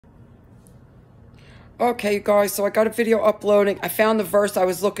Okay, guys, so I got a video uploading. I found the verse I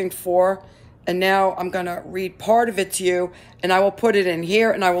was looking for, and now I'm going to read part of it to you, and I will put it in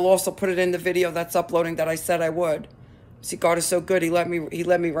here, and I will also put it in the video that's uploading that I said I would. See, God is so good. He led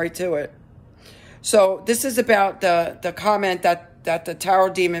me right to it. So this is about the comment that the tarot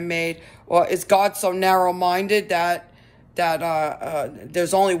demon made. Well, is God so narrow-minded that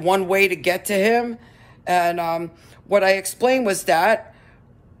there's only one way to get to him? And what I explained was that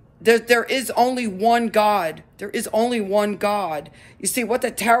there is only one God. There is only one God. You see, what the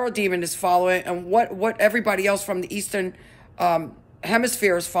tarot demon is following and what everybody else from the Eastern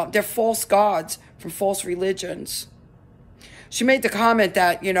hemisphere is following, they're false gods from false religions. She made the comment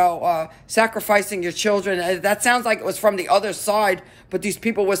that, sacrificing your children, that sounds like it was from the other side, but these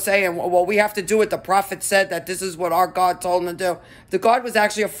people were saying, well, we have to do what the prophet said, that this is what our God told them to do. The God was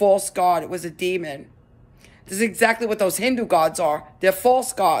actually a false God. It was a demon. This is exactly what those Hindu gods are. They're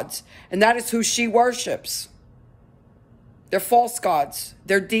false gods. And that is who she worships. They're false gods.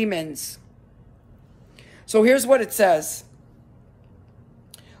 They're demons. So here's what it says.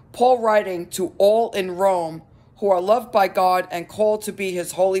 Paul writing to all in Rome who are loved by God and called to be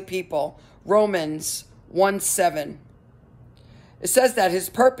his holy people. Romans 1:7. It says that his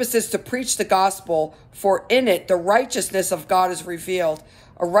purpose is to preach the gospel, for in it the righteousness of God is revealed.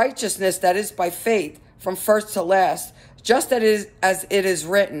 A righteousness that is by faith, from first to last, just as it is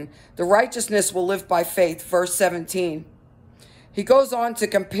written, the righteousness will live by faith, verse 17. He goes on to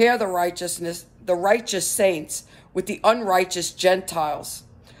compare the righteous saints with the unrighteous Gentiles,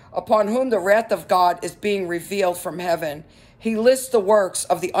 upon whom the wrath of God is being revealed from heaven. He lists the works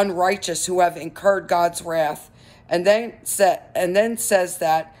of the unrighteous who have incurred God's wrath, and then says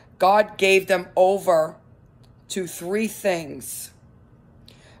that God gave them over to three things.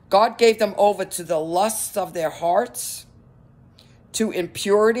 God gave them over to the lusts of their hearts, to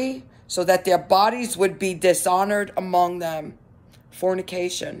impurity, so that their bodies would be dishonored among them,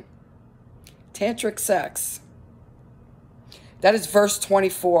 fornication, tantric sex. That is verse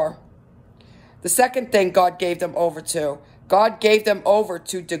 24. The second thing God gave them over to, God gave them over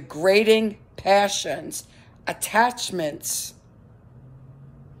to degrading passions, attachments.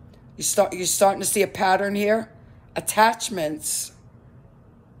 You're starting to see a pattern here? Attachments.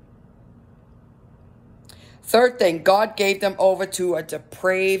 Third thing, God gave them over to a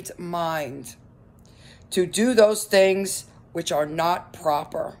depraved mind, to do those things which are not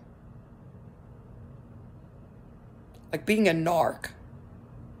proper. Like being a narc.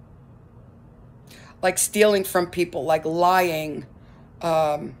 Like stealing from people, like lying,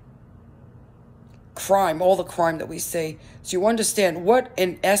 crime, all the crime that we see. So you understand what,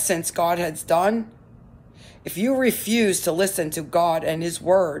 in essence, God has done. If you refuse to listen to God and his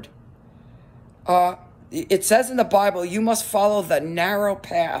word, it says in the Bible, you must follow the narrow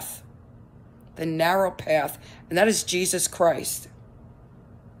path. The narrow path. And that is Jesus Christ.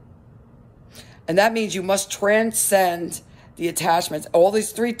 And that means you must transcend the attachments. All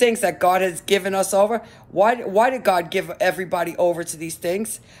these three things that God has given us over. Why did God give everybody over to these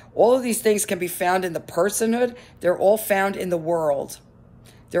things? All of these things can be found in the personhood. They're all found in the world.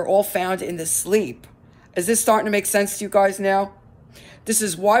 They're all found in the sleep. Is this starting to make sense to you guys now? This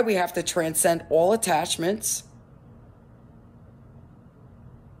is why we have to transcend all attachments,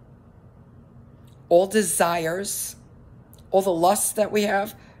 all desires, all the lusts that we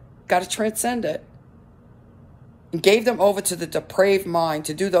have. Got to transcend it. And gave them over to the depraved mind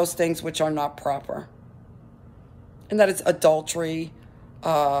to do those things which are not proper. And that is adultery,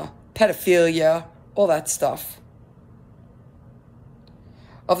 pedophilia, all that stuff.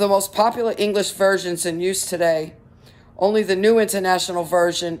 Of the most popular English versions in use today, only the New International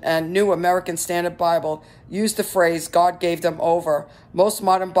Version and New American Standard Bible use the phrase, God gave them over. Most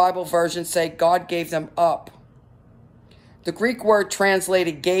modern Bible versions say, God gave them up. The Greek word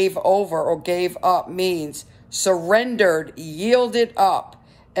translated gave over or gave up means surrendered, yielded up,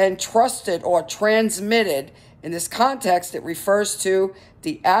 entrusted, or transmitted. In this context, it refers to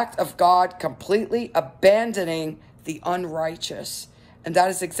the act of God completely abandoning the unrighteous. And that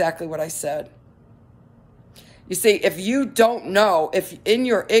is exactly what I said. You see, if you don't know, if in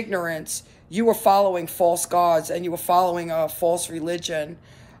your ignorance you were following false gods and you were following a false religion,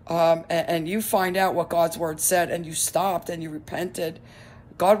 and you find out what God's word said and you stopped and you repented,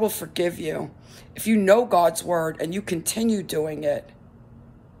 God will forgive you. If you know God's word and you continue doing it,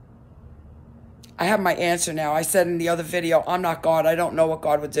 I have my answer now. I said in the other video, I'm not God. I don't know what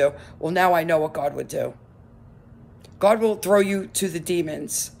God would do. Well, now I know what God would do. God will throw you to the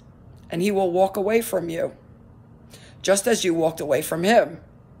demons and he will walk away from you, just as you walked away from him.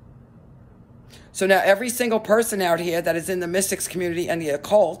 So now every single person out here that is in the mystics community and the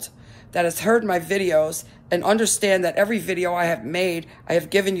occult, that has heard my videos and understand that every video I have made, I have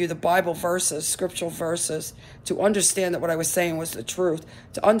given you the Bible verses, scriptural verses, to understand that what I was saying was the truth,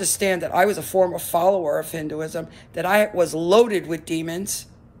 to understand that I was a former follower of Hinduism, that I was loaded with demons.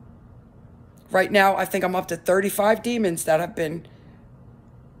 Right now, I think I'm up to 35 demons that have been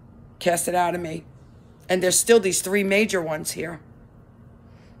casted out of me. And there's still these 3 major ones here.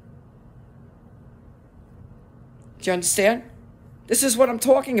 Do you understand? This is what I'm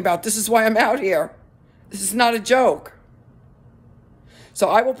talking about. This is why I'm out here. This is not a joke. So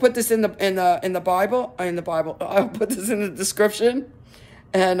I will put this in the Bible. I'll put this in the description,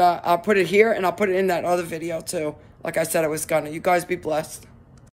 and I'll put it here, and I'll put it in that other video too. Like I said I was gonna. You guys be blessed.